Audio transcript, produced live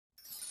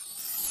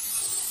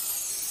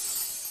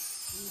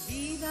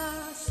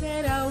Vida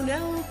será una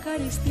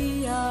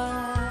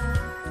Eucaristía.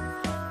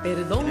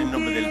 Perdón En el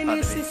nombre del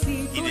Padre,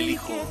 necesito y del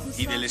Hijo,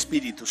 que y del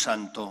Espíritu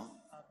Santo.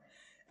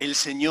 El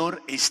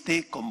Señor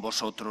esté con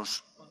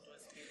vosotros.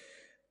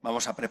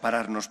 Vamos a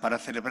prepararnos para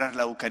celebrar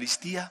la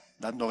Eucaristía,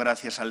 dando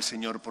gracias al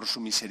Señor por su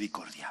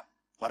misericordia.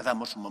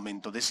 Guardamos un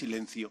momento de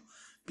silencio,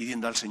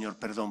 pidiendo al Señor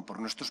perdón por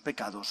nuestros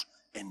pecados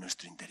en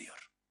nuestro interior.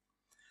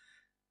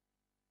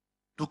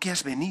 Tú que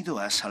has venido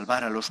a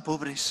salvar a los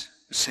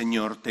pobres,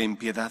 Señor, ten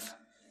piedad.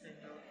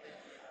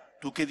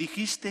 Tú que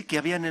dijiste que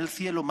había en el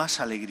cielo más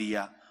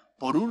alegría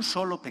por un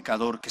solo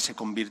pecador que se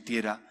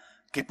convirtiera,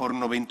 que por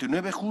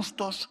 99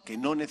 justos que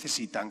no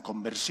necesitan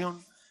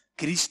conversión,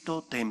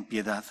 Cristo, ten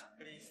piedad.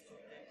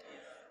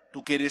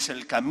 Tú que eres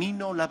el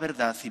camino, la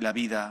verdad y la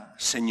vida,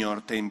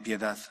 Señor, ten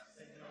piedad.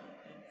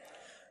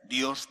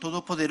 Dios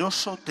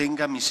Todopoderoso,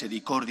 tenga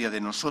misericordia de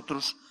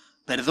nosotros,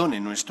 perdone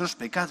nuestros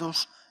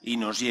pecados y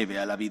nos lleve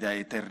a la vida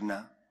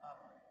eterna.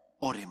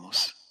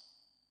 Oremos.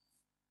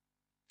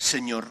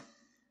 Señor,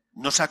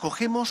 nos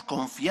acogemos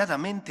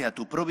confiadamente a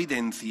tu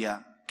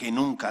providencia, que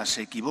nunca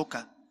se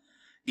equivoca,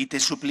 y te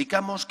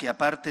suplicamos que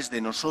apartes de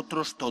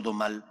nosotros todo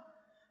mal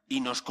y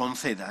nos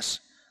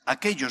concedas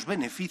aquellos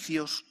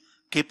beneficios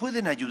que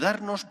pueden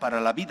ayudarnos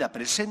para la vida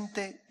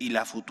presente y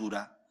la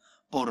futura.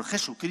 Por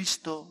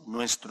Jesucristo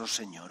nuestro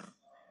Señor.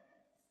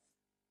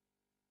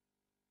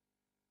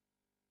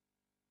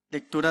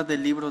 Lectura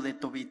del libro de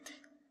Tobit.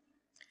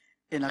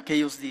 En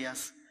aquellos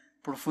días,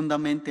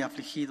 profundamente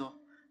afligido,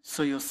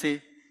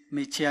 sollocé,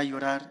 me eché a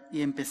llorar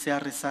y empecé a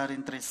rezar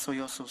entre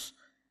sollozos.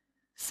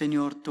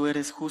 Señor, tú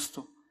eres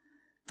justo,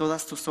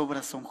 todas tus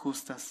obras son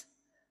justas.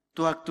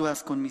 Tú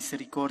actúas con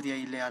misericordia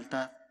y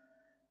lealtad.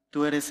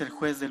 Tú eres el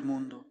juez del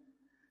mundo.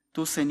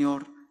 Tú,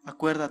 Señor,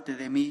 acuérdate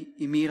de mí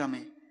y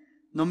mírame.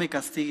 No me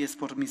castigues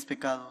por mis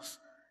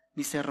pecados,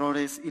 mis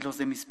errores y los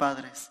de mis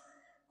padres,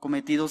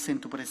 cometidos en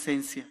tu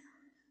presencia,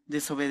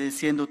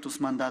 desobedeciendo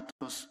tus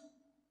mandatos.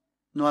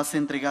 No has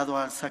entregado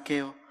al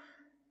saqueo,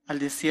 al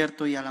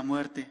desierto y a la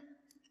muerte.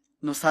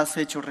 Nos has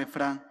hecho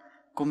refrán,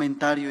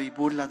 comentario y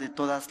burla de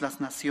todas las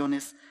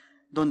naciones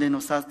donde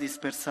nos has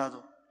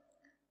dispersado.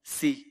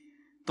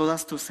 Sí,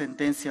 todas tus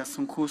sentencias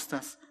son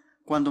justas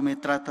cuando me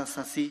tratas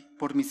así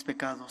por mis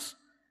pecados,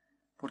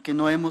 porque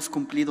no hemos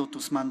cumplido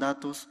tus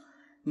mandatos,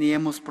 ni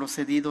hemos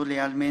procedido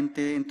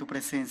lealmente en tu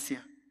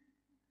presencia.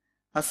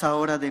 Haz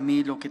ahora de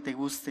mí lo que te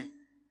guste,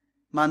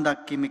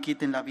 manda que me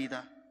quiten la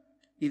vida,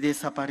 y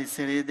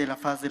desapareceré de la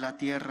faz de la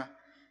tierra,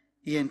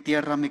 y en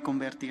tierra me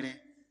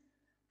convertiré,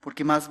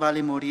 porque más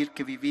vale morir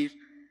que vivir,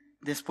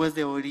 después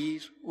de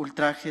oír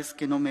ultrajes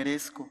que no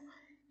merezco,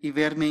 y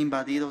verme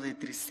invadido de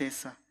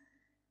tristeza.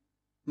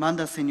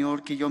 Manda,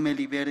 Señor, que yo me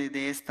libere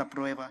de esta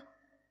prueba,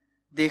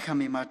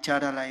 déjame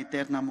marchar a la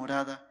eterna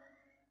morada,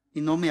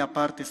 y no me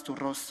apartes tu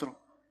rostro,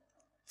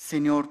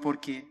 Señor,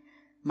 porque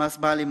más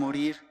vale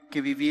morir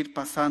que vivir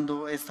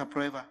pasando esta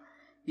prueba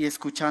y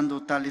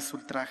escuchando tales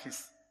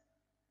ultrajes.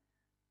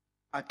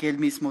 Aquel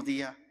mismo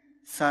día,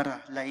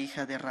 Sara, la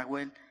hija de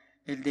Raguel,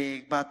 el de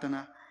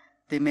Ecbátana,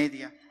 de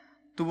Media,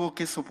 tuvo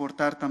que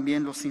soportar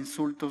también los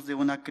insultos de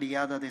una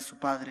criada de su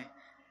padre,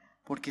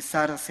 porque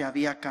Sara se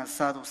había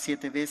casado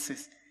 7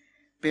 veces,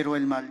 pero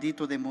el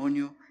maldito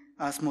demonio,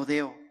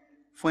 Asmodeo,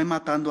 fue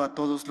matando a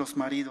todos los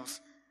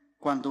maridos.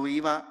 Cuando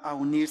iba a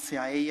unirse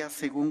a ella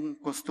según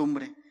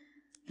costumbre,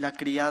 la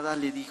criada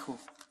le dijo: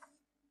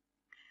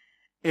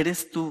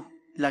 «¿Eres tú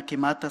la que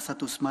matas a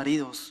tus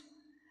maridos?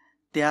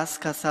 Te has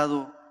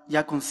casado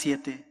ya con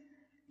 7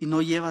 y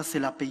no llevas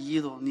el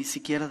apellido ni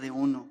siquiera de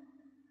uno.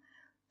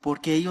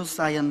 Porque ellos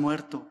hayan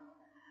muerto,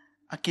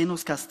 ¿a qué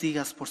nos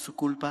castigas por su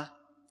culpa?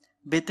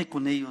 Vete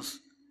con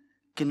ellos,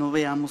 que no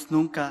veamos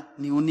nunca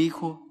ni un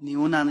hijo ni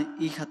una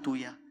hija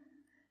tuya».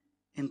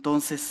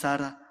 Entonces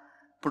Sara,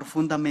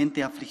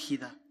 profundamente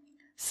afligida,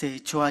 se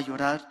echó a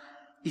llorar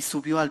y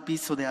subió al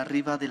piso de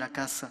arriba de la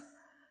casa,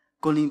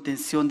 con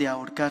intención de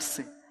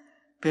ahorcarse,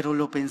 pero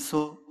lo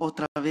pensó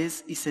otra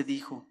vez y se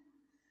dijo: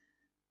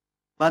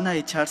 «Van a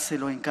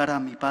echárselo en cara a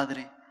mi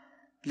padre,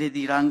 le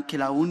dirán que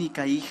la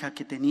única hija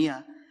que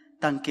tenía,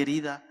 tan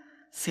querida,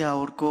 se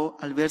ahorcó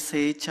al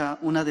verse hecha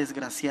una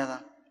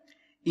desgraciada,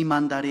 y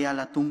mandaré a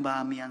la tumba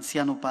a mi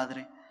anciano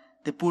padre,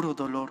 de puro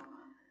dolor.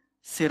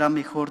 Será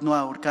mejor no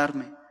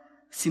ahorcarme,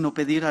 sino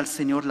pedir al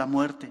Señor la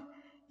muerte,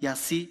 y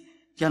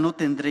así ya no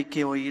tendré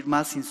que oír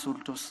más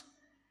insultos».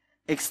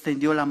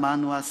 Extendió la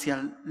mano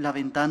hacia la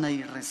ventana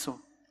y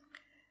rezó.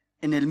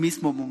 En el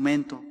mismo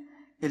momento,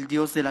 el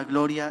Dios de la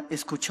gloria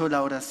escuchó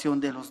la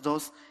oración de los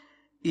dos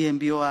y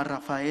envió a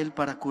Rafael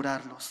para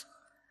curarlos.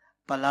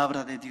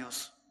 Palabra de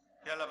Dios.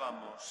 Te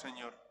alabamos,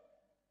 Señor.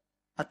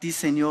 A ti,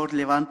 Señor,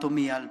 levanto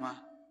mi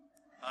alma.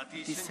 A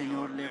ti,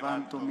 Señor,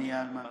 levanto mi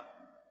alma.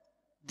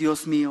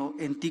 Dios mío,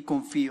 en ti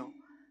confío,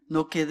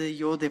 no quede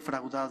yo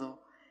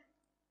defraudado.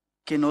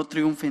 Que no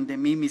triunfen de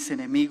mí mis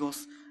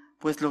enemigos,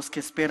 pues los que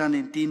esperan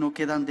en ti no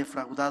quedan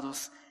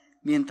defraudados,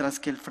 mientras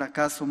que el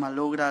fracaso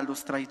malogra a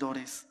los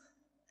traidores.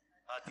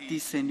 A ti,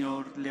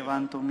 Señor,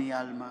 levanto mi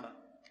alma.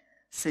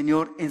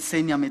 Señor,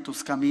 enséñame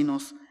tus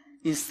caminos,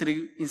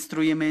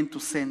 Instrúyeme en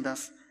tus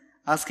sendas,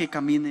 haz que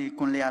camine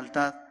con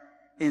lealtad,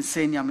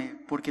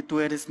 enséñame, porque tú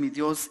eres mi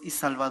Dios y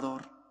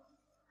Salvador.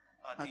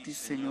 A ti,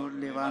 Señor,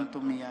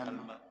 levanto mi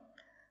alma.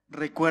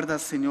 Recuerda,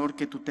 Señor,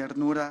 que tu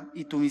ternura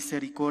y tu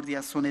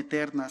misericordia son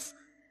eternas.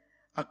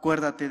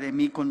 Acuérdate de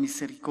mí con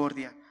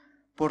misericordia,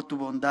 por tu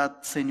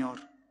bondad, Señor.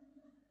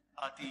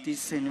 A ti,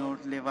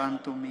 Señor,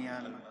 levanto mi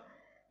alma.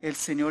 El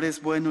Señor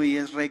es bueno y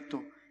es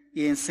recto,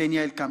 y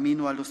enseña el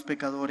camino a los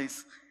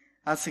pecadores.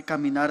 Hace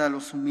caminar a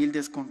los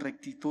humildes con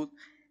rectitud,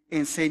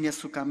 enseña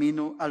su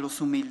camino a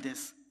los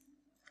humildes.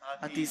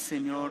 A ti,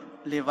 Señor,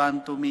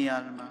 levanto mi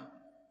alma.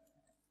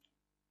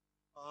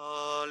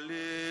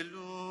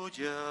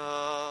 Aleluya.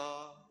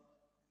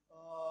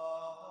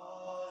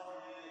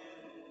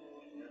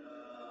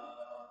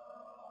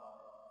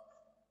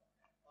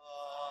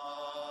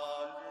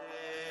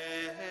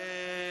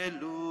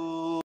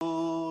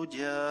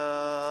 Aleluya.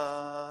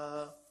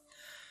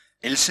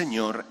 El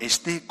Señor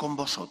esté con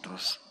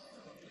vosotros.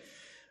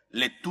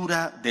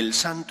 Lectura del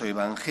Santo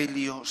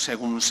Evangelio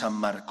según San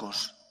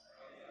Marcos.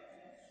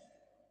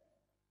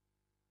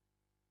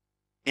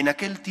 En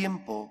aquel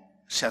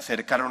tiempo se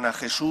acercaron a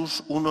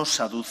Jesús unos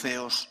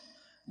saduceos,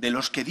 de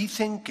los que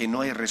dicen que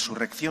no hay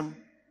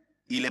resurrección,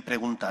 y le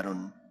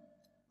preguntaron: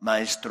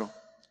 Maestro,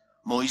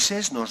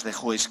 Moisés nos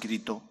dejó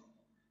escrito: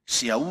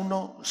 si a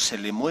uno se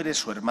le muere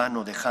su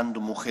hermano dejando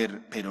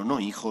mujer pero no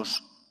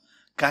hijos,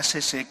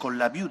 cásese con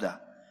la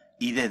viuda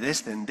y dé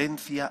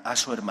descendencia a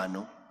su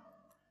hermano.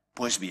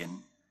 Pues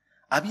bien,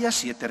 había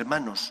 7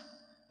 hermanos.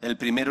 El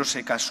primero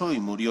se casó y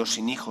murió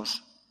sin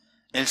hijos.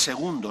 El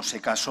segundo se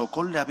casó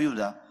con la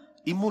viuda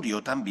y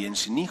murió también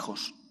sin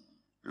hijos.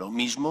 Lo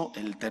mismo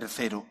el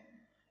tercero,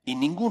 y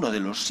ninguno de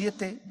los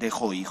 7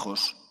 dejó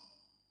hijos.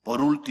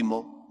 Por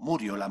último,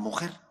 murió la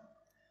mujer.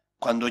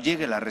 Cuando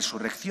llegue la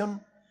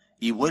resurrección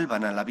y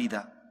vuelvan a la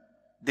vida,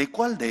 ¿de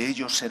cuál de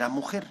ellos será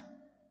mujer?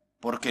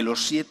 Porque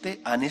los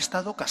 7 han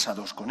estado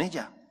casados con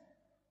ella.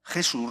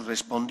 Jesús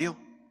respondió: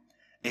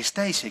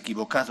 estáis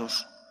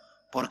equivocados,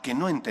 porque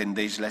no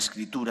entendéis la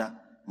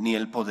Escritura ni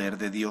el poder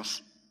de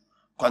Dios.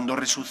 Cuando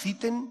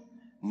resuciten,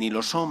 ni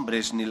los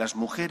hombres ni las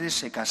mujeres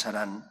se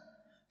casarán,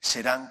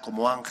 serán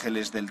como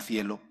ángeles del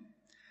cielo.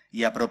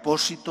 Y a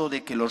propósito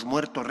de que los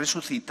muertos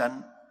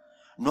resucitan,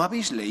 ¿no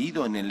habéis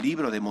leído en el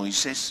libro de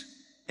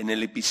Moisés, en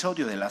el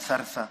episodio de la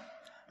zarza,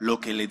 lo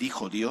que le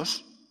dijo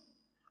Dios?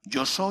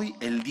 Yo soy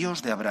el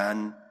Dios de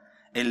Abraham,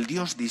 el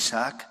Dios de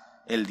Isaac,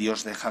 el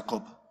Dios de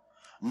Jacob.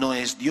 No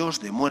es Dios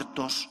de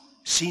muertos,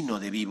 sino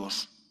de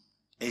vivos.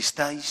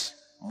 Estáis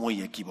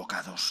muy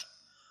equivocados.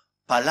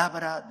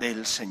 Palabra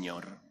del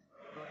Señor.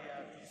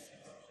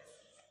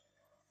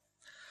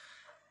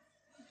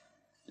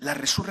 La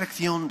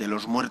resurrección de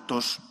los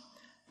muertos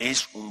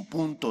es un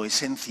punto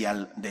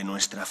esencial de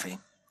nuestra fe.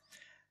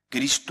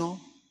 Cristo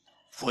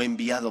fue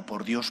enviado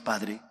por Dios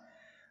Padre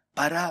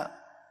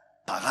para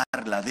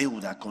pagar la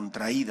deuda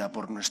contraída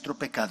por nuestro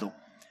pecado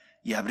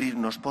y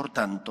abrirnos, por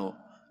tanto,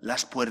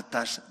 las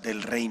puertas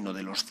del reino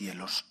de los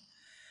cielos.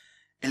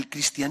 El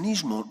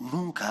cristianismo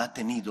nunca ha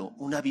tenido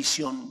una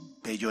visión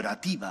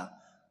peyorativa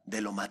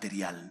de lo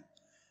material.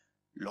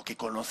 Lo que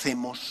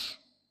conocemos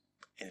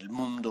en el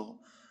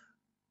mundo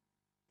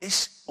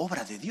es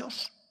obra de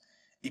Dios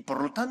y,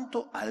 por lo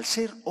tanto, al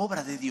ser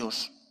obra de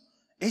Dios,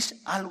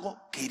 es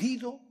algo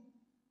querido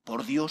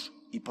por Dios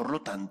y, por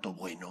lo tanto,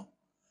 bueno.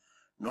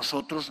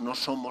 Nosotros no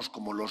somos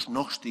como los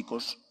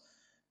gnósticos,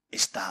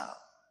 esta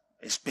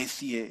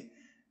especie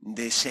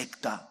de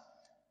secta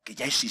que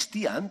ya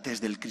existía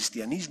antes del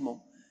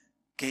cristianismo,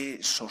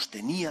 que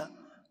sostenía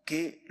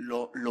que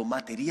lo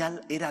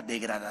material era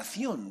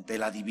degradación de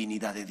la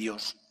divinidad de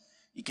Dios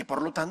y que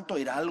por lo tanto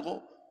era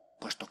algo,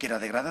 puesto que era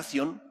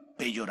degradación,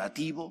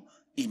 peyorativo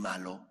y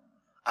malo.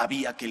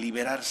 Había que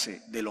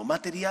liberarse de lo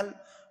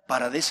material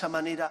para de esa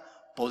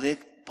manera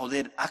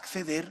poder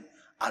acceder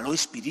a lo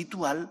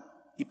espiritual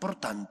y por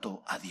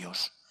tanto a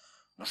Dios.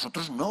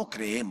 Nosotros no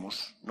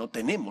creemos, no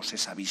tenemos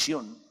esa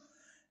visión.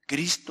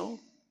 Cristo,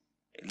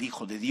 el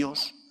Hijo de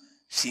Dios,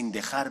 sin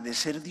dejar de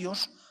ser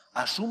Dios,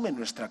 asume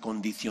nuestra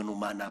condición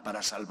humana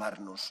para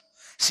salvarnos.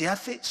 Se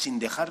hace, sin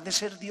dejar de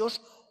ser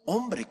Dios,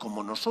 hombre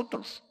como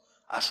nosotros,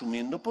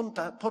 asumiendo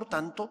por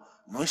tanto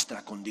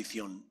nuestra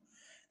condición.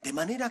 De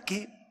manera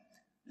que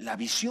la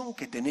visión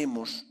que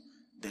tenemos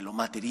de lo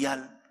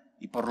material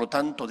y por lo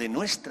tanto de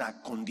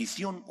nuestra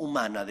condición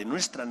humana, de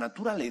nuestra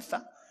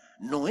naturaleza,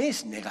 no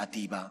es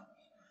negativa.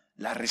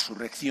 La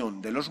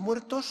resurrección de los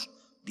muertos,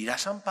 dirá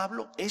San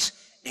Pablo,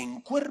 es en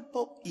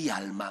cuerpo y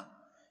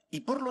alma.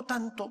 Y por lo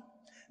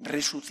tanto,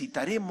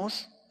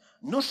 resucitaremos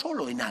no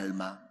solo en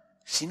alma,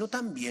 sino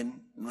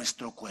también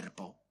nuestro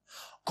cuerpo.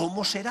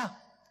 ¿Cómo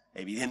será?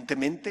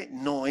 Evidentemente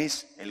no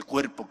es el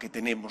cuerpo que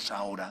tenemos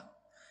ahora.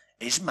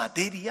 Es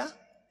materia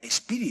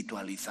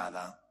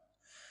espiritualizada.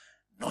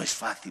 No es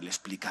fácil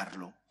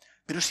explicarlo,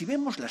 pero si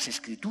vemos las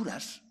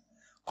Escrituras,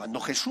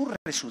 cuando Jesús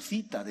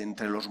resucita de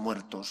entre los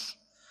muertos,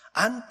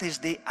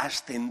 antes de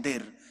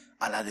ascender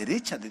a la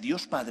derecha de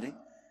Dios Padre,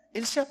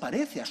 Él se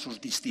aparece a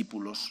sus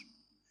discípulos.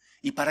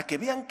 Y para que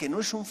vean que no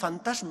es un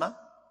fantasma,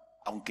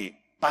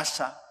 aunque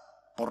pasa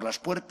por las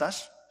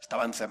puertas,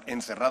 estaban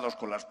encerrados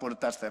con las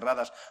puertas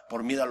cerradas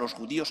por miedo a los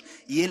judíos,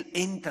 y él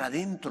entra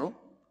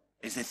dentro,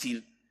 es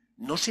decir,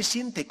 no se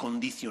siente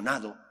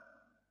condicionado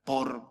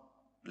por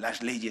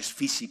las leyes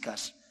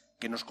físicas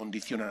que nos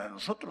condicionan a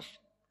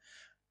nosotros.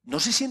 No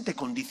se siente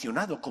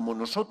condicionado como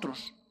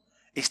nosotros,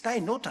 está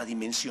en otra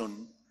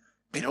dimensión,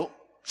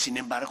 pero, sin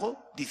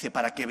embargo, dice,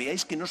 para que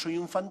veáis que no soy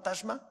un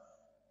fantasma,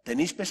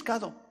 ¿tenéis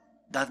pescado?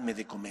 Dadme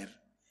de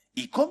comer.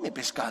 Y come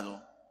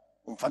pescado.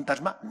 Un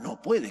fantasma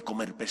no puede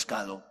comer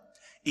pescado.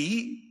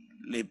 Y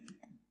le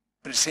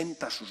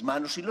presenta sus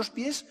manos y los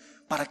pies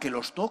para que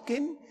los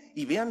toquen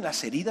y vean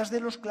las heridas de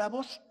los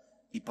clavos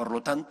y por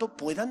lo tanto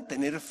puedan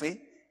tener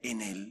fe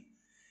en él.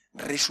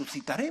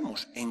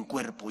 Resucitaremos en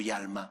cuerpo y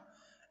alma.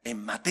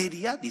 En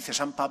materia, dice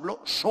San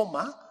Pablo,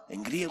 soma,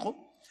 en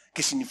griego,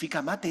 que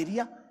significa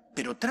materia,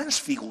 pero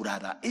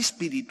transfigurada,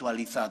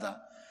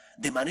 espiritualizada,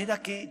 de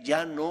manera que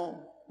ya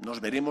no nos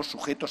veremos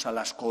sujetos a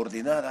las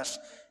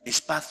coordenadas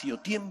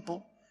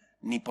espacio-tiempo,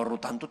 ni por lo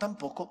tanto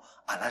tampoco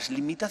a las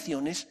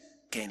limitaciones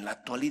que en la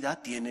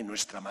actualidad tiene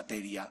nuestra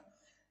materia.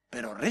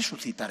 Pero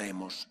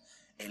resucitaremos.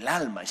 El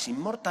alma es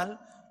inmortal,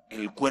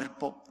 el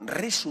cuerpo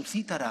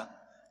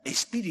resucitará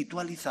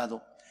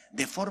espiritualizado,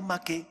 de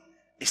forma que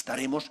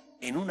estaremos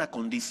en una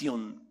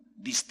condición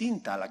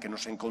distinta a la que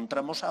nos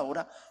encontramos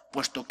ahora,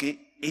 puesto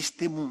que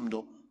este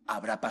mundo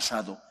habrá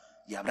pasado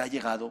y habrá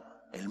llegado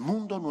el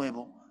mundo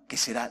nuevo que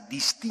será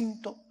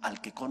distinto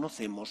al que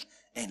conocemos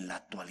en la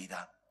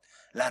actualidad.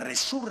 La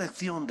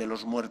resurrección de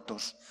los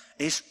muertos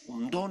es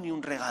un don y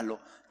un regalo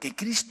que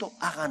Cristo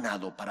ha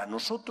ganado para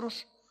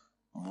nosotros,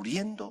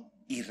 muriendo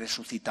y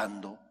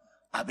resucitando,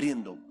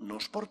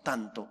 abriéndonos, por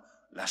tanto,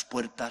 las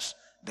puertas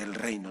del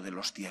reino de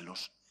los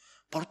cielos.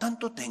 Por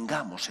tanto,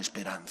 tengamos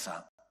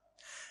esperanza.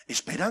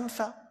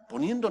 Esperanza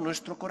poniendo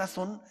nuestro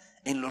corazón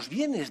en los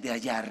bienes de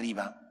allá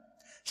arriba,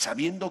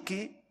 sabiendo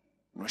que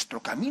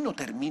nuestro camino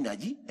termina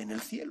allí, en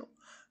el cielo,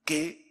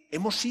 que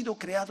hemos sido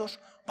creados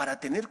para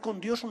tener con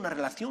Dios una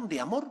relación de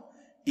amor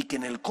y que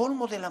en el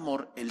colmo del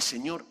amor el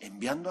Señor,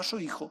 enviando a su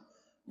Hijo,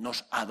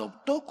 nos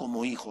adoptó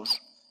como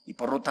hijos y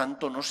por lo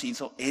tanto nos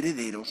hizo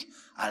herederos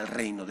al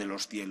reino de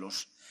los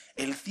cielos.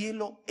 El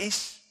cielo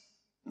es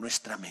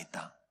nuestra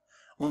meta,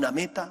 una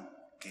meta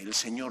que el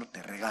Señor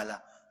te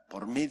regala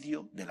por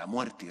medio de la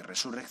muerte y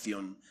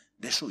resurrección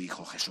de su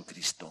Hijo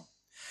Jesucristo.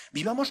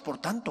 Vivamos, por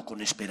tanto,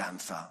 con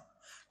esperanza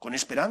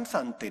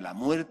ante la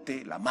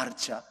muerte, la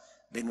marcha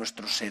de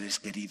nuestros seres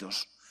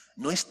queridos.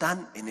 No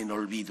están en el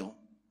olvido,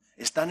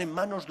 están en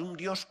manos de un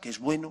Dios que es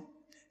bueno,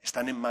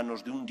 están en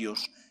manos de un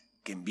Dios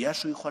que envía a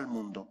su Hijo al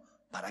mundo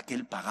para que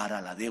Él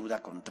pagara la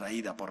deuda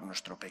contraída por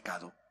nuestro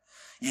pecado.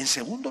 Y en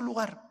segundo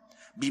lugar,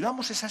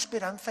 vivamos esa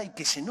esperanza y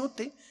que se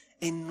note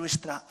en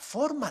nuestra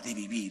forma de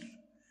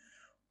vivir.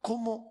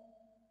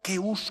 ¿Qué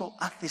uso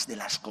haces de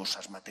las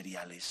cosas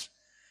materiales?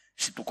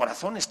 Si tu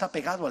corazón está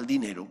pegado al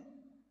dinero,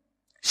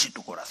 si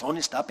tu corazón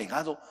está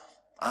pegado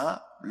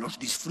a los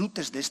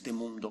disfrutes de este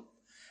mundo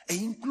e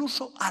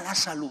incluso a la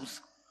salud,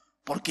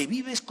 porque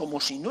vives como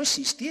si no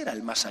existiera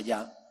el más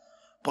allá,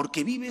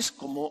 porque vives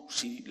como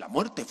si la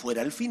muerte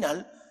fuera el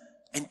final,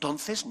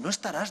 entonces no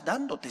estarás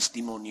dando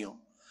testimonio,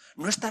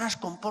 no estarás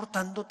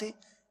comportándote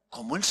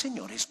como el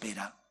Señor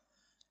espera.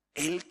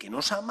 Él, que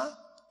nos ama,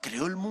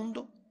 creó el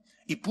mundo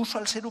y puso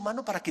al ser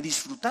humano para que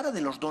disfrutara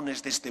de los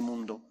dones de este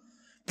mundo.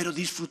 Pero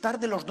disfrutar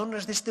de los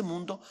dones de este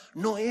mundo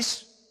no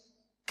es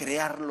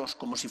crearlos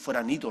como si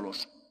fueran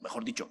ídolos,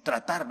 mejor dicho,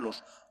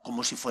 tratarlos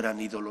como si fueran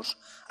ídolos,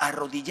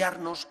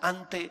 arrodillarnos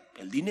ante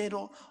el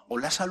dinero o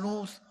la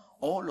salud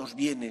o los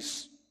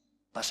bienes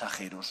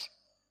pasajeros.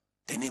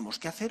 Tenemos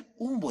que hacer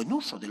un buen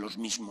uso de los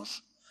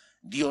mismos.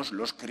 Dios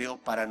los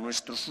creó para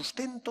nuestro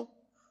sustento,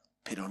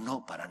 pero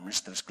no para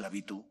nuestra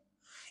esclavitud.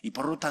 Y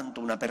por lo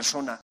tanto, una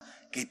persona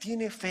que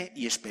tiene fe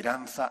y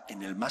esperanza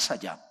en el más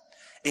allá,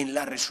 en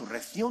la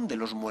resurrección de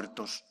los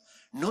muertos,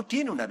 no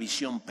tiene una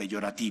visión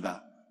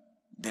peyorativa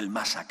del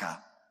más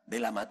acá, de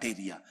la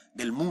materia,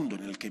 del mundo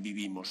en el que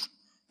vivimos,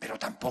 pero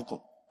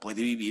tampoco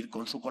puede vivir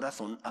con su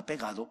corazón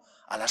apegado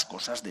a las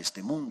cosas de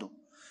este mundo.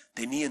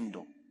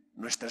 Teniendo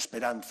nuestra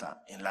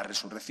esperanza en la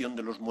resurrección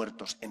de los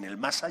muertos en el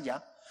más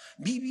allá,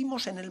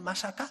 vivimos en el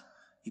más acá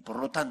y por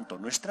lo tanto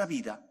nuestra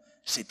vida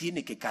se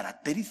tiene que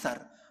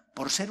caracterizar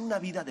por ser una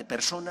vida de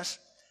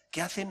personas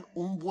que hacen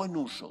un buen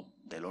uso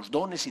de los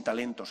dones y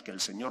talentos que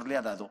el Señor le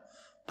ha dado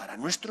para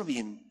nuestro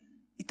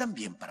bien y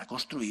también para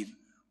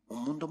construir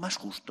un mundo más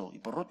justo y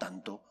por lo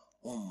tanto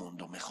un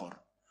mundo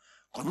mejor.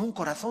 Con un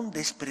corazón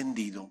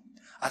desprendido,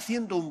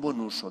 haciendo un buen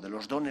uso de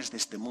los dones de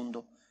este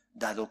mundo,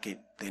 dado que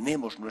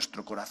tenemos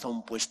nuestro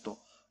corazón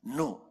puesto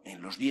no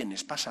en los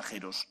bienes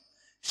pasajeros,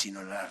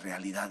 sino en las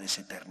realidades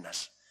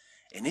eternas.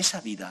 En esa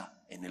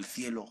vida, en el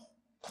cielo,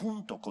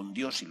 junto con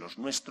Dios y los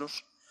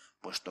nuestros,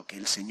 puesto que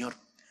el Señor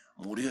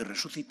murió y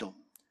resucitó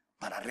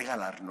para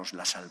regalarnos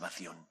la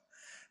salvación.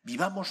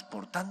 Vivamos,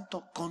 por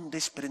tanto, con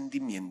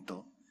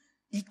desprendimiento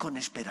y con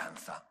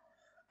esperanza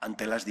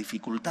ante las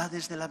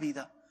dificultades de la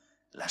vida,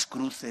 las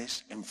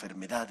cruces,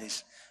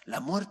 enfermedades,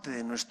 la muerte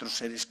de nuestros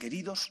seres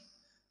queridos,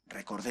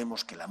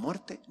 Recordemos que la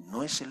muerte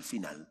no es el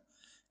final,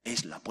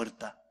 es la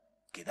puerta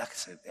que da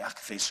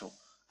acceso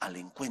al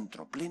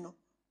encuentro pleno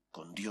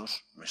con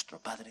Dios,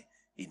 nuestro Padre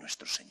y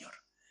nuestro Señor.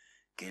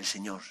 Que el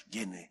Señor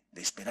llene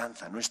de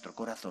esperanza nuestro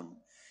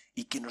corazón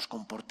y que nos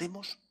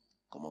comportemos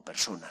como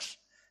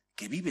personas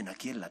que viven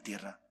aquí en la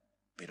tierra,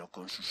 pero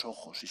con sus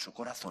ojos y su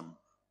corazón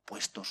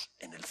puestos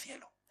en el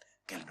cielo.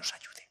 Que Él nos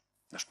ayude.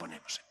 Nos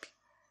ponemos en pie.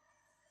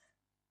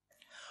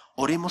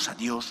 Oremos a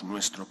Dios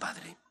nuestro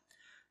Padre.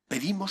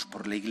 Pedimos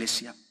por la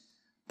Iglesia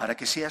para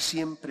que sea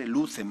siempre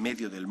luz en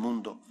medio del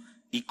mundo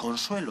y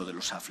consuelo de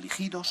los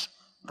afligidos,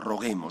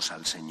 roguemos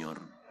al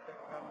Señor.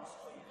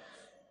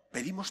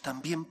 Pedimos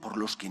también por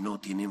los que no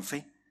tienen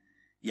fe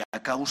y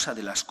a causa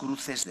de las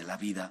cruces de la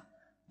vida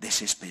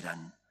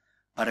desesperan,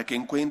 para que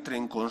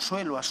encuentren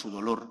consuelo a su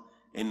dolor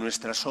en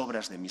nuestras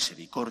obras de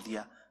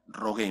misericordia,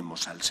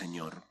 roguemos al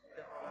Señor.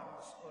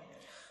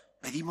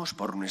 Pedimos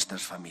por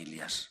nuestras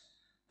familias,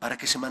 para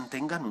que se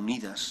mantengan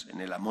unidas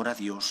en el amor a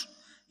Dios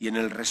y en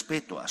el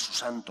respeto a su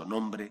santo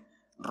nombre,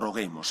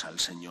 roguemos al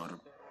Señor.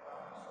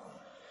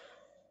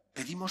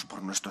 Pedimos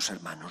por nuestros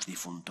hermanos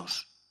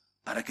difuntos,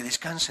 para que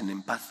descansen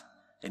en paz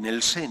en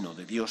el seno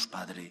de Dios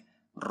Padre,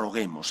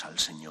 roguemos al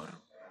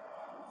Señor.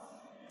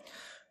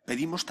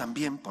 Pedimos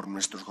también por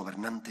nuestros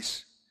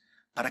gobernantes,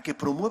 para que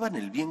promuevan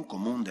el bien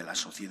común de la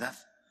sociedad,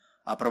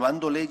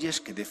 aprobando leyes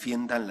que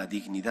defiendan la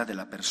dignidad de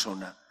la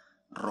persona,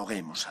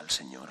 roguemos al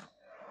Señor.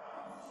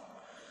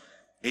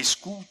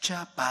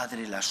 Escucha,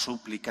 Padre, las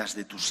súplicas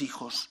de tus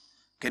hijos,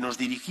 que nos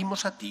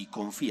dirigimos a ti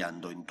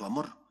confiando en tu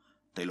amor.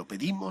 Te lo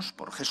pedimos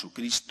por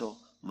Jesucristo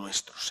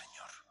nuestro Señor.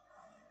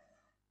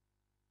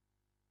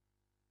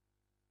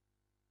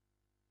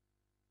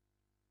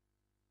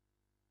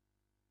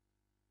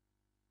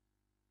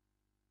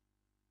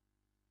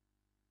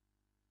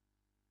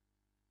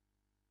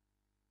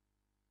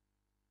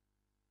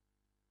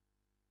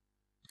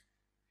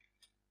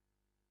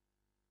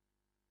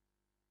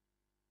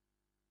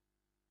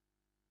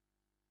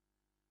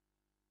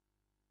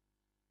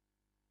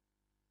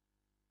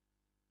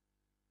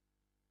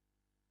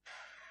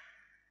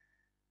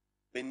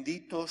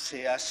 Bendito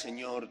seas,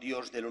 Señor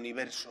Dios del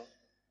universo,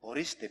 por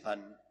este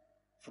pan,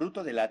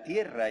 fruto de la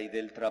tierra y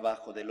del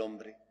trabajo del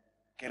hombre,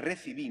 que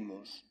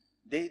recibimos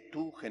de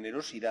tu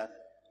generosidad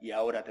y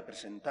ahora te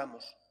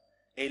presentamos.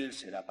 Él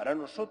será para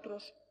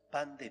nosotros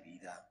pan de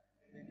vida.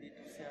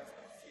 Bendito seas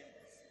por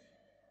siempre, Señor.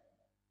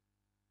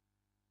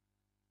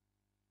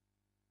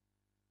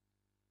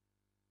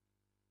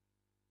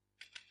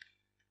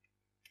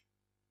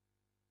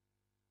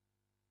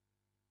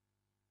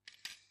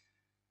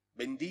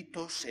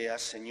 Bendito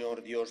seas,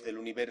 Señor Dios del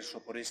universo,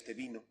 por este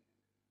vino,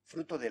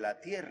 fruto de la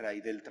tierra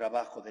y del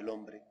trabajo del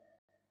hombre,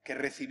 que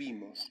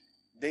recibimos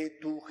de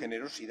tu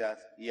generosidad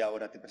y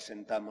ahora te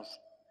presentamos.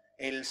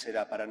 Él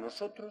será para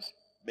nosotros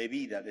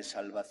bebida de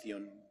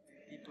salvación.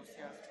 Bendito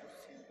seas por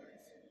siempre,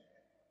 Señor.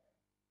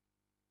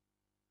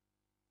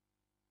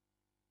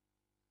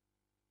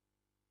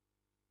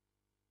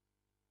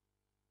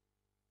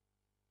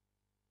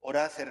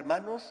 Orad,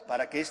 hermanos,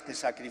 para que este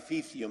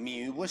sacrificio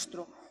mío y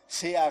vuestro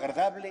sea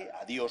agradable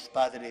a Dios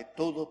Padre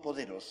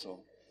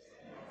Todopoderoso.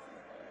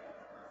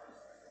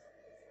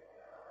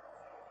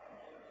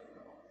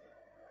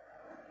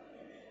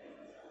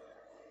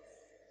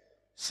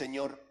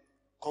 Señor,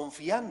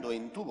 confiando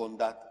en tu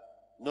bondad,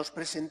 nos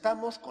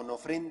presentamos con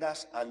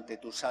ofrendas ante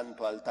tu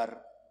santo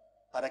altar,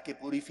 para que,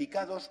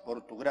 purificados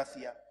por tu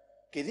gracia,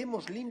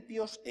 quedemos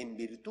limpios en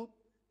virtud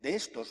de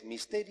estos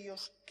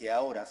misterios que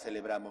ahora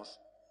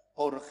celebramos.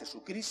 Por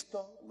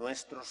Jesucristo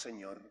nuestro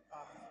Señor.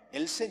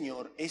 El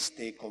Señor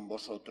esté con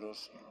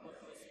vosotros.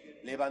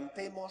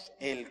 Levantemos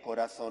el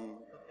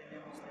corazón.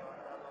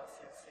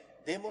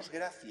 Demos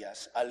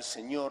gracias al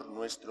Señor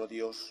nuestro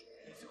Dios.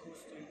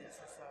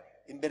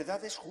 En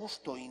verdad es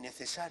justo y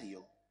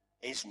necesario,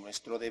 es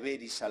nuestro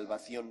deber y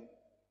salvación,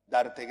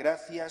 darte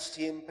gracias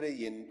siempre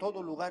y en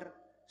todo lugar,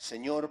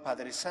 Señor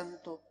Padre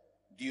Santo,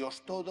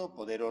 Dios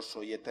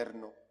Todopoderoso y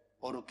Eterno,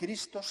 por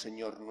Cristo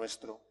Señor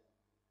nuestro,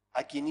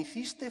 a quien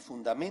hiciste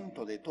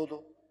fundamento de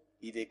todo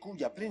y de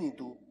cuya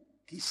plenitud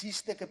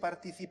quisiste que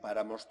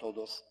participáramos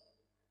todos.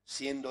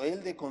 Siendo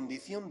Él de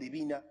condición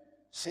divina,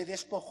 se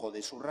despojó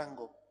de su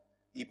rango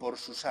y por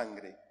su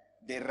sangre,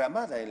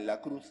 derramada en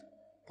la cruz,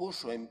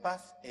 puso en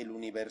paz el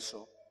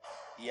universo.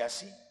 Y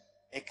así,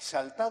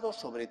 exaltado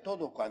sobre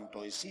todo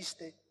cuanto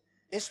existe,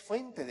 es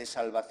fuente de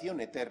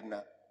salvación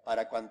eterna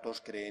para cuantos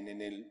creen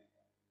en Él.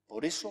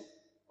 Por eso,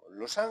 con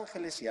los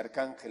ángeles y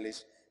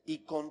arcángeles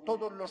y con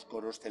todos los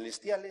coros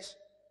celestiales,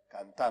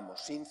 cantamos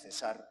sin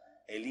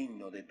cesar el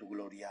himno de tu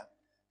gloria.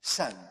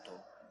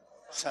 Santo,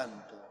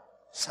 santo,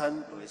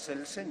 santo es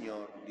el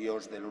Señor,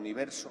 Dios del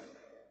universo.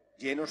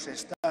 Llenos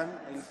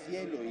están el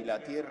cielo y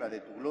la tierra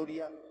de tu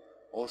gloria.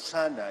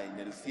 Hosana en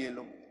el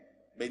cielo.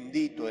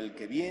 Bendito el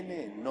que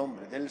viene en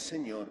nombre del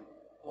Señor.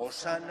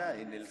 Hosana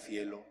en el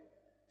cielo.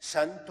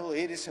 Santo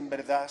eres en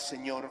verdad,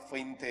 Señor,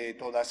 fuente de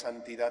toda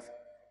santidad.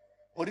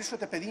 Por eso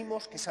te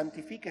pedimos que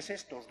santifiques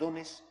estos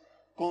dones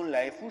con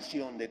la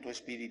efusión de tu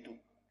Espíritu,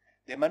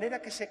 de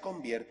manera que se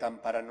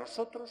conviertan para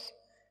nosotros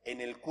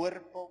en el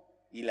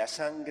cuerpo y la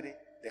sangre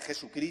de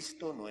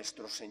Jesucristo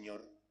nuestro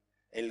Señor,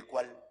 el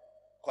cual,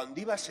 cuando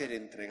iba a ser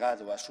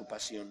entregado a su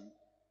pasión,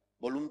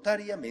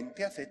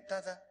 voluntariamente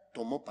aceptada,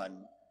 tomó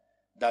pan,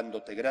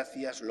 dándote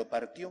gracias, lo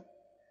partió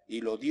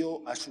y lo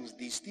dio a sus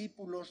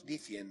discípulos,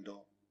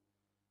 diciendo: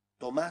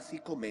 Tomad y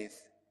comed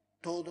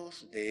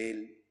todos de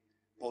él,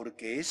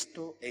 porque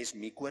esto es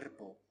mi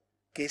cuerpo,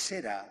 que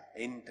será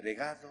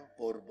entregado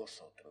por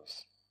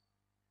vosotros.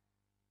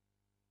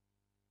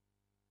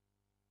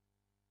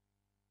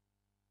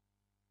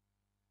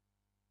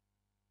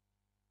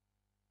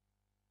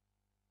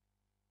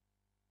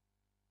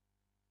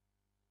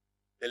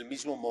 Del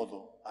mismo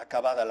modo,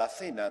 acabada la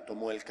cena,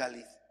 tomó el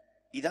cáliz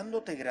y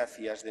dándote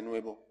gracias de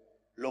nuevo,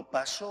 lo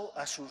pasó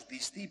a sus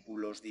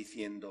discípulos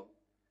diciendo: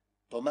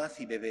 Tomad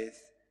y bebed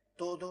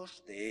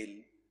todos de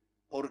él,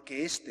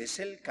 porque este es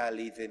el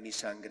cáliz de mi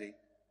sangre,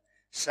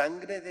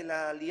 sangre de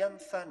la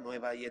alianza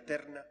nueva y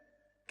eterna,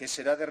 que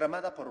será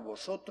derramada por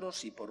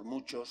vosotros y por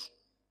muchos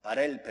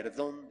para el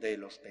perdón de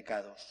los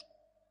pecados.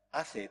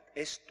 Haced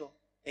esto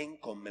en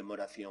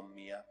conmemoración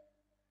mía.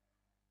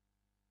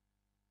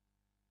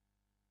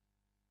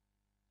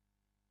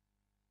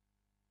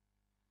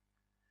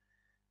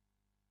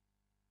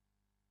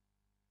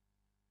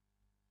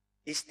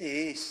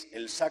 Este es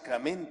el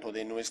sacramento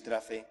de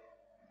nuestra fe.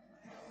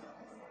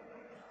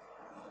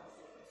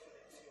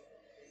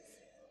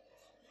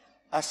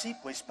 Así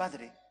pues,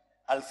 Padre,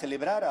 al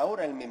celebrar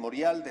ahora el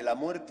memorial de la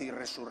muerte y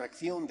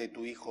resurrección de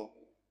tu Hijo,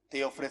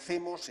 te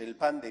ofrecemos el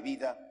pan de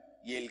vida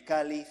y el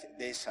cáliz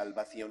de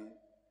salvación,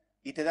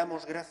 y te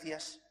damos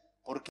gracias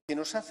porque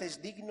nos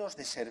haces dignos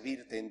de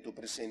servirte en tu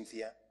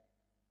presencia.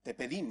 Te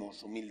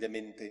pedimos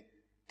humildemente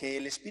que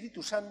el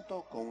Espíritu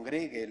Santo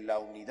congregue en la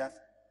unidad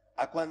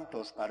a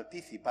cuantos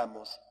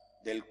participamos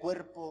del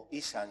cuerpo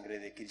y sangre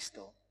de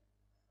Cristo.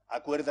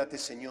 Acuérdate,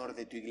 Señor,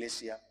 de tu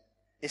Iglesia,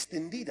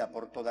 extendida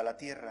por toda la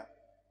tierra,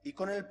 y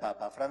con el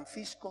Papa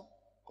Francisco,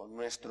 con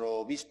nuestro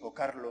obispo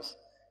Carlos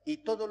y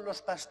todos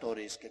los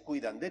pastores que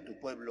cuidan de tu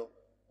pueblo,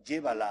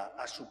 llévala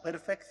a su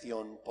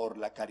perfección por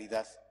la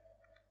caridad.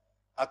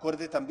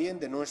 Acuerde también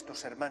de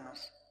nuestros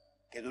hermanos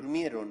que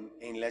durmieron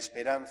en la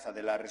esperanza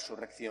de la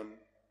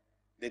resurrección,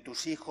 de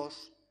tus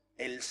hijos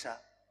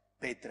Elsa,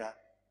 Petra,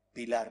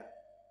 Pilar,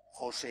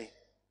 José,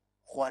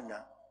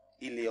 Juana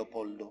y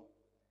Leopoldo,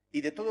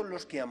 y de todos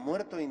los que han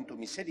muerto en tu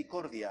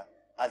misericordia,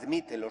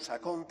 admítelos a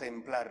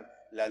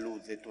contemplar la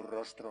luz de tu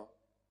rostro.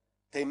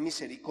 Ten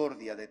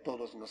misericordia de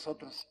todos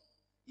nosotros,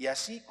 y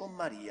así con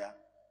María,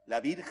 la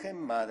Virgen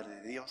Madre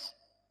de Dios,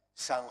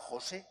 San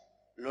José,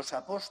 los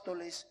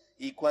apóstoles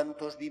y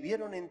cuantos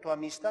vivieron en tu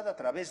amistad a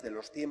través de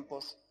los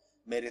tiempos,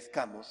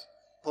 merezcamos,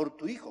 por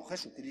tu Hijo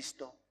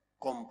Jesucristo,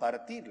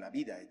 compartir la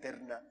vida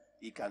eterna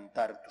y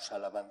cantar tus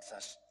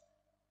alabanzas.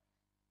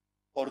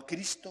 Por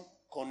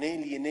Cristo, con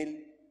Él y en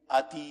Él,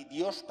 a ti,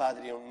 Dios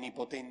Padre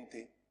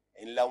omnipotente,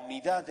 en la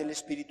unidad del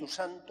Espíritu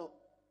Santo,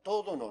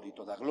 todo honor y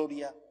toda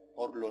gloria,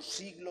 por los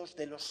siglos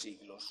de los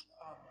siglos.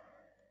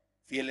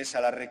 Fieles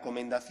a la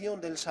recomendación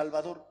del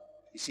Salvador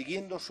y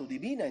siguiendo su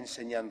divina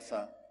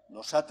enseñanza,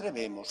 nos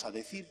atrevemos a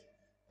decir: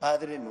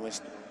 Padre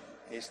nuestro,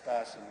 que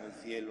estás en el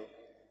cielo,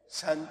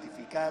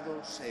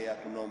 santificado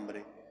sea tu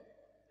nombre.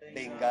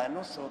 Venga a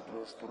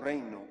nosotros tu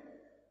reino,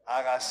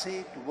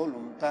 hágase tu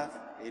voluntad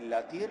en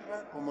la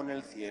tierra como en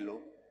el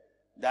cielo.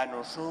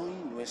 Danos hoy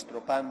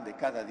nuestro pan de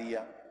cada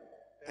día.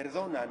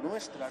 Perdona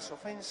nuestras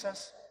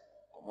ofensas,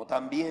 como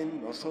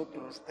también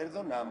nosotros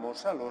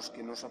perdonamos a los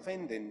que nos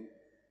ofenden.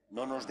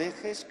 No nos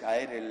dejes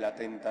caer en la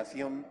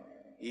tentación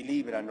y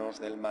líbranos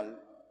del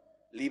mal.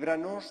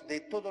 Líbranos de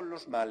todos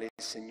los males,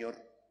 Señor,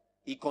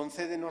 y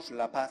concédenos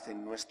la paz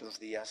en nuestros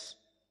días,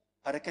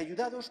 para que,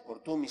 ayudados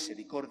por tu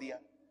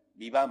misericordia,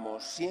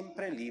 vivamos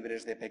siempre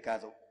libres de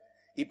pecado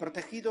y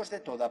protegidos de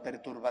toda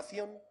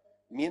perturbación,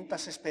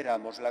 mientras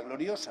esperamos la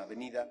gloriosa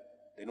venida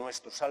de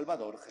nuestro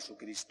Salvador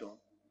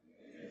Jesucristo.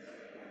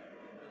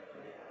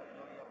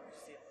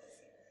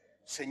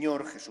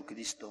 Señor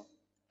Jesucristo,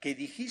 que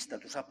dijiste a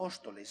tus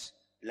apóstoles: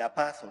 la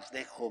paz os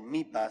dejo,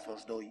 mi paz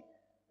os doy,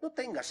 no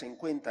tengas en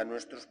cuenta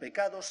nuestros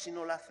pecados,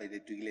 sino la fe de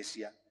tu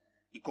Iglesia,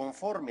 y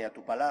conforme a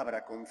tu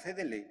palabra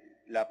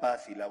concédele la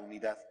paz y la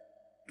unidad.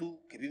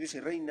 Tú, que vives y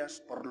reinas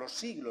por los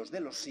siglos de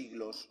los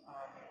siglos,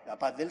 la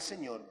paz del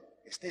Señor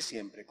esté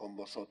siempre con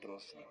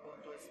vosotros.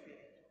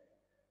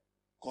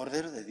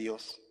 Cordero de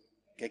Dios,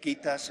 que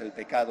quitas el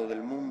pecado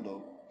del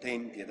mundo,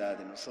 ten piedad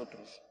de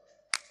nosotros.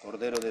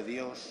 Cordero de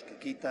Dios, que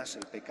quitas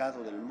el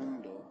pecado del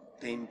mundo,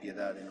 ten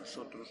piedad de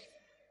nosotros.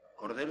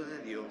 Cordero de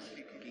Dios,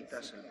 que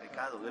quitas el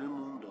pecado del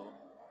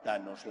mundo,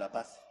 danos la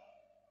paz.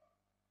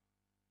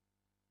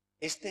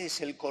 Este es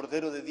el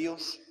Cordero de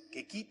Dios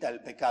que quita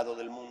el pecado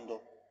del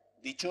mundo.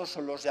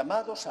 Dichosos los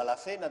llamados a la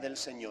cena del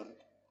Señor.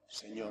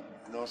 Señor,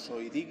 no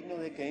soy digno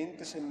de que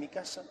entres en mi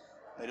casa,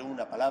 pero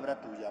una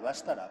palabra tuya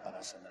bastará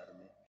para sanarme.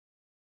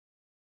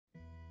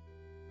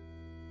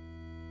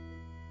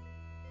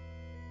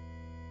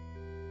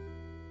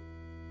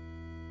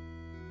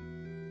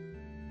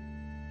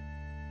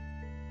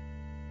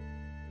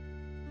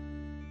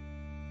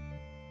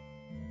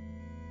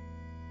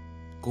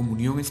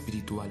 Comunión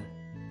espiritual.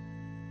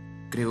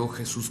 Creo,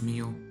 Jesús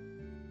mío,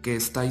 que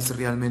estáis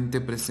realmente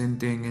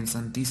presente en el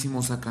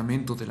Santísimo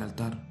Sacramento del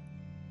altar.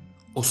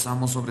 Os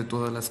amo sobre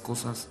todas las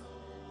cosas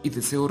y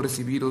deseo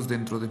recibiros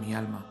dentro de mi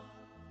alma.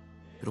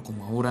 Pero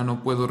como ahora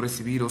no puedo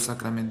recibiros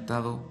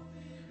sacramentado,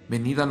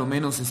 venid a lo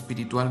menos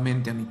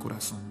espiritualmente a mi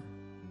corazón.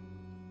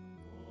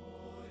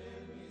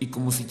 Y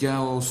como si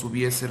ya os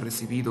hubiese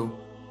recibido,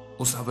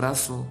 os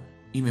abrazo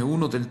y me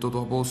uno del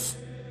todo a vos.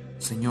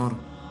 Señor,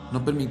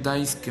 no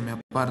permitáis que me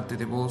aparte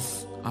de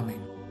vos.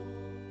 Amén.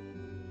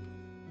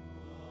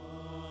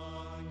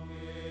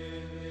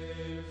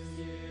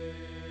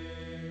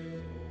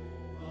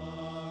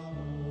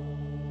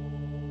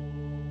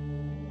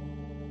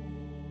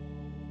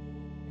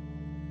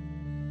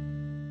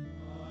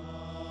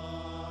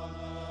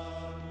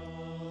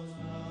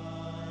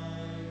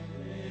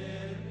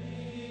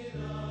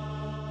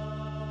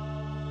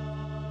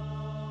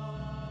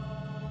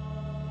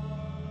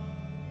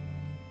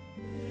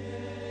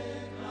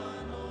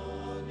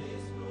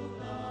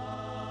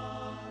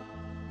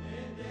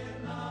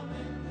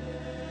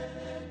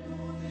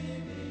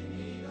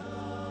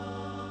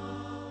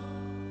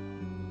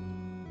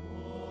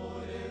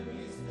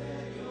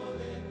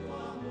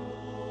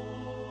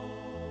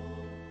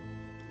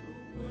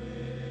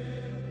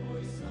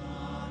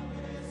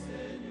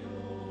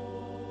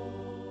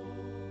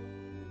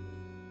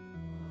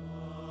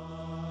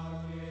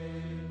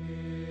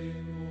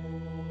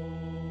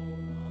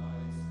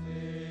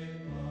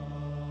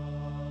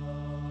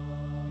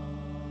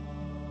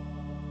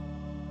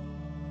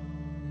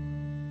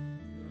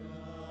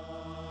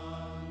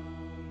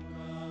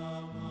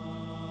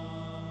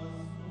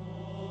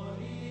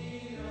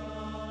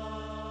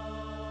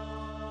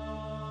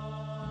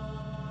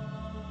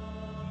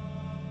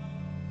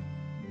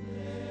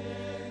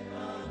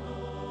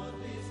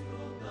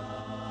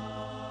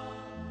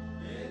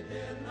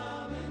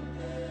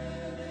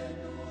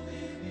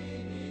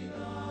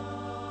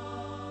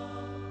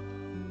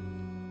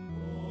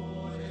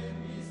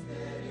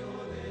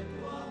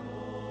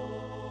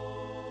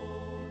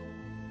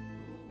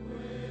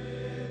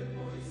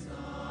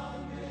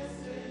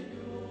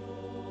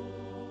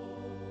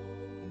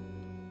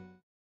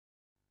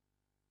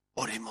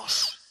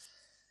 Oremos.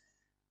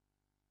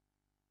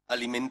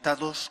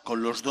 Alimentados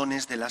con los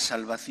dones de la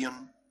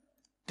salvación,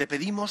 te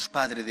pedimos,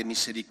 Padre de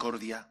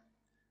misericordia,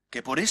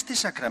 que por este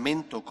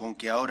sacramento con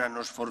que ahora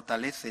nos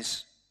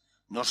fortaleces,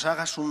 nos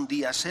hagas un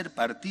día ser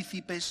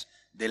partícipes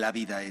de la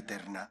vida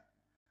eterna.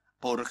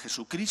 Por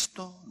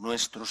Jesucristo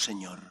nuestro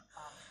Señor.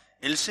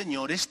 El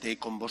Señor esté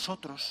con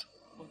vosotros.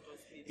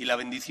 Y la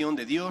bendición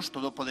de Dios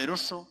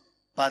Todopoderoso,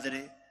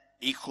 Padre,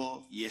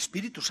 Hijo y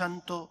Espíritu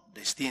Santo,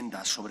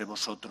 descienda sobre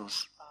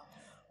vosotros.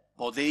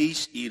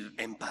 Podéis ir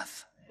en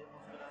paz.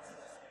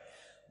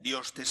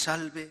 Dios te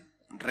salve,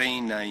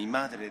 Reina y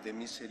Madre de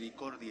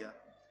misericordia,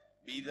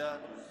 vida,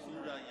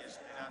 dulzura y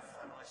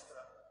esperanza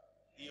nuestra.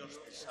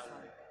 Dios te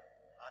salve.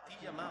 A ti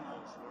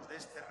llamamos los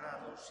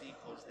desterrados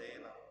hijos de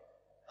Eva.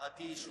 A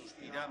ti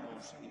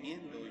suspiramos,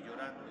 gimiendo y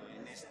llorando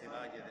en este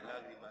valle de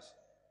lágrimas.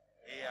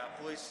 Ea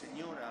pues,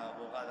 Señora,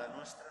 abogada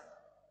nuestra,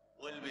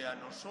 vuelve a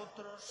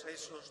nosotros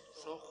esos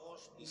tus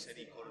ojos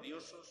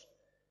misericordiosos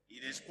y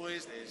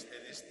después de este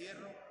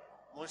destierro,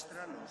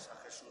 muéstranos a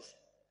Jesús,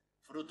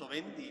 fruto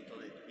bendito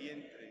de tu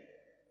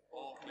vientre,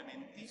 oh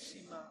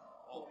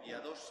clementísima, oh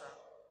piadosa,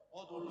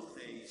 oh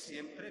dulce y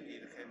siempre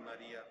Virgen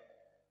María.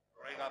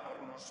 Ruega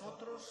por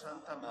nosotros,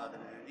 Santa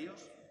Madre de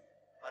Dios,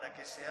 para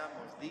que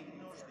seamos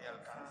dignos de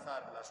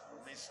alcanzar las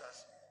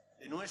promesas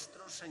de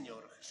nuestro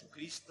Señor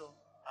Jesucristo.